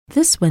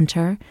This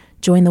winter,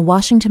 join the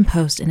Washington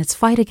Post in its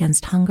fight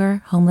against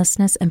hunger,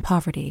 homelessness, and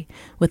poverty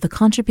with a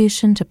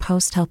contribution to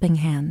Post Helping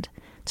Hand.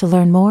 To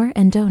learn more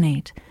and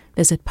donate,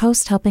 visit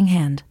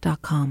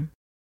posthelpinghand.com.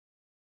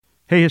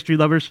 Hey, history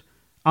lovers.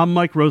 I'm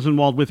Mike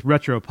Rosenwald with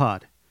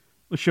Retropod,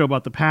 a show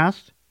about the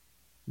past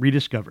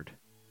rediscovered.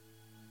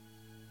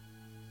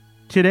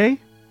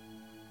 Today,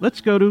 let's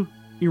go to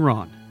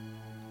Iran,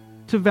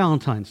 to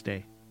Valentine's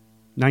Day,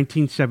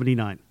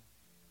 1979.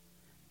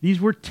 These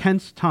were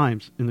tense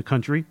times in the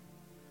country.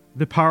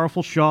 The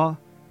powerful Shah,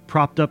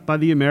 propped up by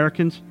the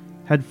Americans,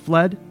 had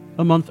fled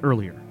a month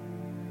earlier.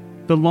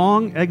 The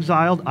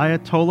long-exiled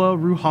Ayatollah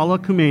Ruhollah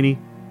Khomeini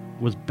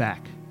was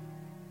back.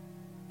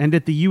 And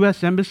at the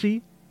U.S.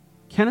 Embassy,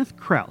 Kenneth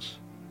Kraus,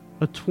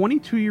 a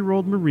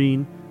 22-year-old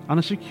Marine on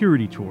a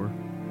security tour,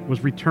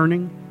 was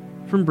returning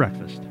from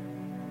breakfast.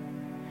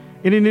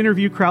 In an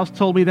interview, Kraus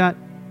told me that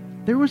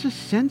there was a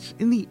sense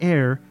in the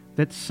air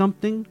that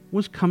something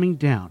was coming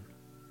down.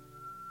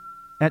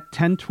 At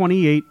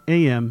 10:28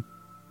 a.m.,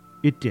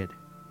 it did.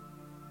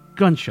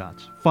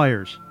 Gunshots,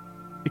 fires,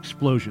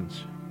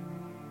 explosions.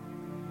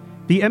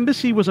 The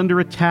embassy was under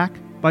attack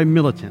by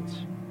militants.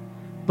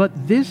 But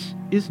this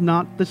is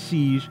not the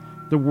siege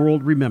the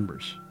world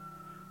remembers.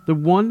 The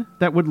one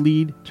that would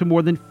lead to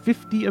more than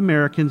 50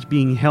 Americans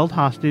being held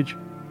hostage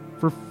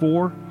for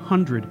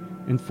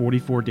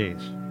 444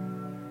 days.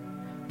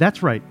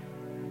 That's right,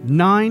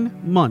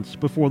 9 months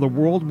before the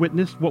world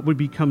witnessed what would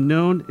become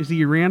known as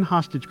the Iran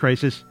hostage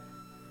crisis,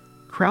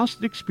 Kraus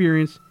had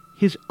experienced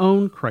his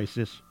own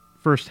crisis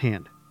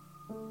firsthand.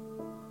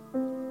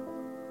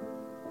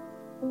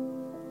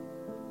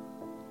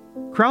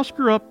 Kraus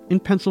grew up in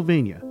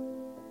Pennsylvania,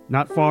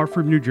 not far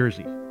from New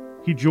Jersey.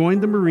 He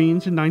joined the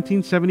Marines in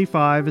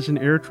 1975 as an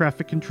air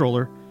traffic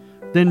controller,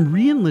 then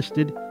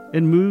re-enlisted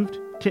and moved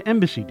to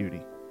embassy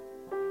duty.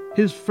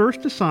 His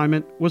first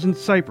assignment was in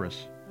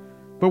Cyprus,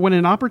 but when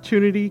an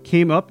opportunity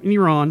came up in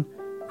Iran,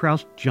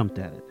 Kraus jumped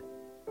at it.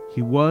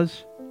 He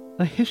was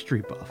a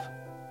history buff.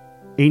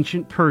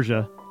 Ancient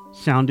Persia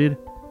sounded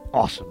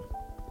awesome.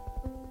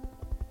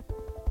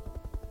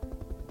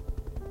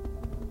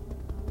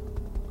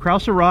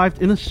 Kraus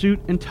arrived in a suit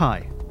and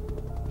tie.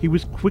 He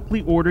was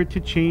quickly ordered to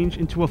change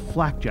into a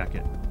flak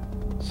jacket.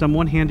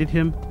 Someone handed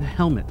him a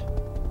helmet.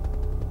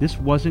 This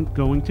wasn't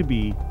going to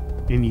be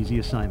an easy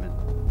assignment.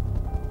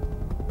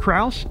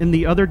 Kraus and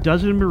the other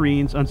dozen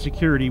Marines on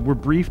security were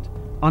briefed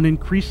on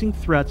increasing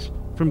threats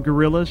from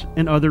guerrillas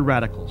and other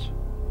radicals.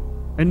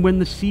 And when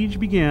the siege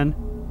began,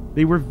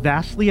 they were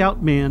vastly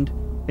outmanned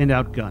and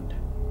outgunned.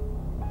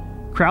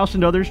 Kraus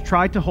and others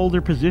tried to hold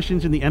their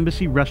positions in the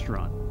embassy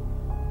restaurant.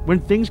 When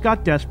things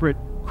got desperate,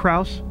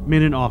 Kraus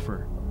made an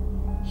offer.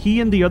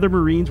 He and the other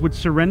Marines would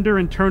surrender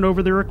and turn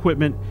over their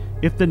equipment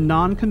if the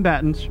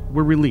non-combatants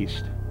were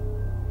released.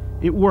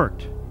 It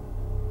worked.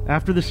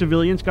 After the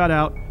civilians got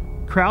out,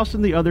 Kraus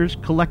and the others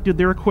collected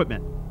their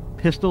equipment,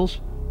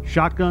 pistols,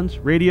 shotguns,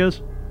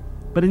 radios,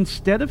 but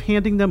instead of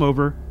handing them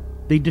over,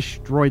 they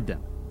destroyed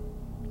them.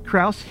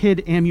 Kraus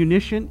hid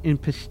ammunition in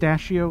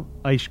pistachio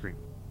ice cream.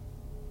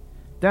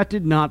 That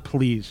did not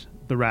please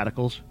the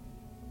radicals.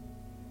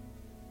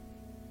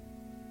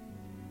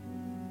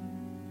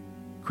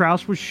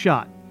 Kraus was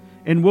shot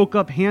and woke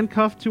up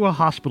handcuffed to a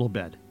hospital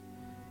bed.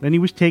 Then he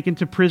was taken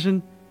to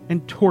prison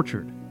and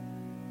tortured.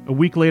 A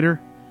week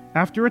later,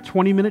 after a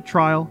 20-minute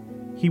trial,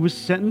 he was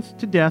sentenced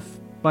to death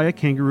by a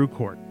kangaroo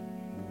court.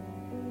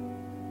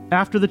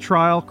 After the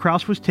trial,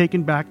 Kraus was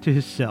taken back to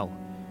his cell,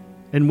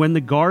 and when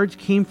the guards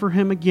came for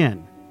him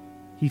again,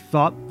 he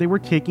thought they were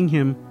taking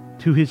him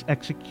to his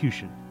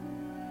execution.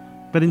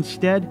 But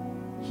instead,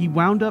 he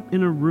wound up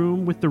in a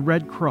room with the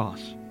Red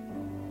Cross.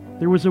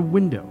 There was a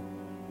window,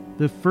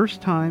 the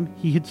first time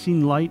he had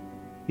seen light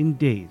in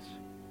days.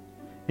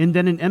 And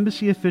then an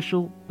embassy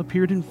official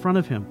appeared in front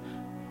of him,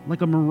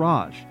 like a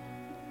mirage,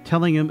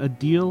 telling him a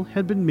deal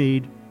had been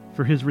made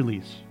for his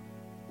release.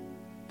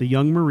 The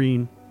young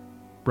Marine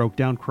broke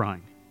down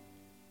crying.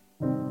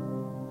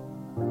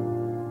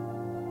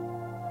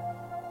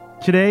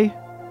 Today,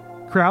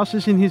 Kraus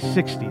is in his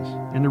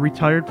 60s and a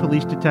retired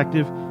police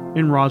detective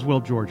in Roswell,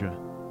 Georgia.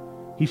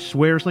 He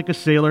swears like a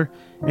sailor,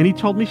 and he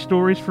told me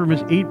stories from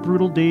his 8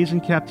 brutal days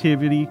in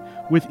captivity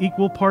with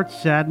equal parts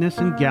sadness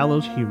and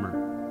gallows humor.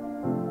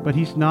 But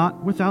he's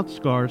not without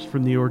scars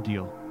from the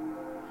ordeal.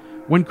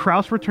 When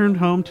Kraus returned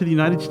home to the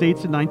United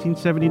States in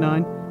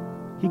 1979,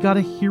 he got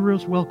a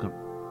hero's welcome.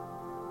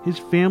 His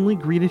family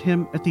greeted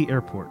him at the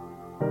airport,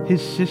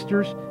 his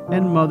sisters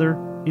and mother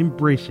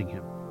embracing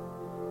him.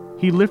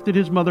 He lifted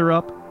his mother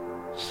up,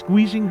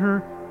 squeezing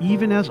her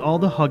even as all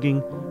the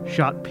hugging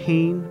shot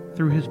pain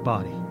through his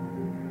body.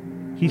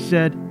 He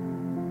said,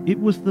 "It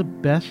was the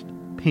best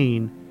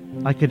pain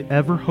I could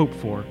ever hope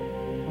for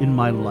in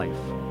my life."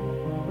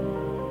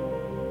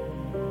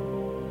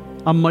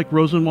 I'm Mike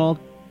Rosenwald.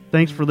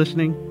 Thanks for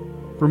listening.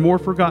 For more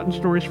forgotten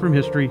stories from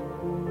history,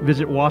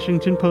 visit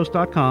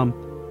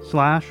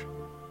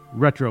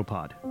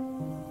WashingtonPost.com/Retropod.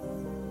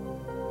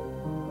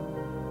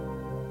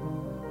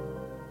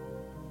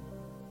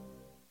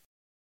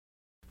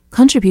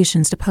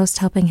 Contributions to Post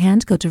Helping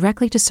Hand go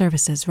directly to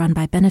services run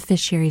by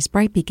beneficiaries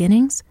Bright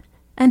Beginnings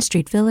and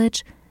Street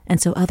Village and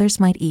So Others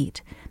Might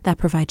Eat that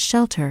provide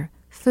shelter,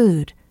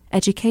 food,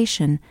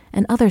 education,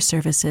 and other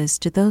services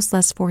to those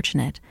less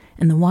fortunate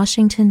in the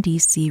Washington,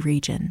 D.C.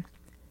 region.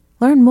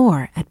 Learn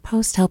more at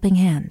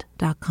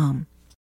posthelpinghand.com.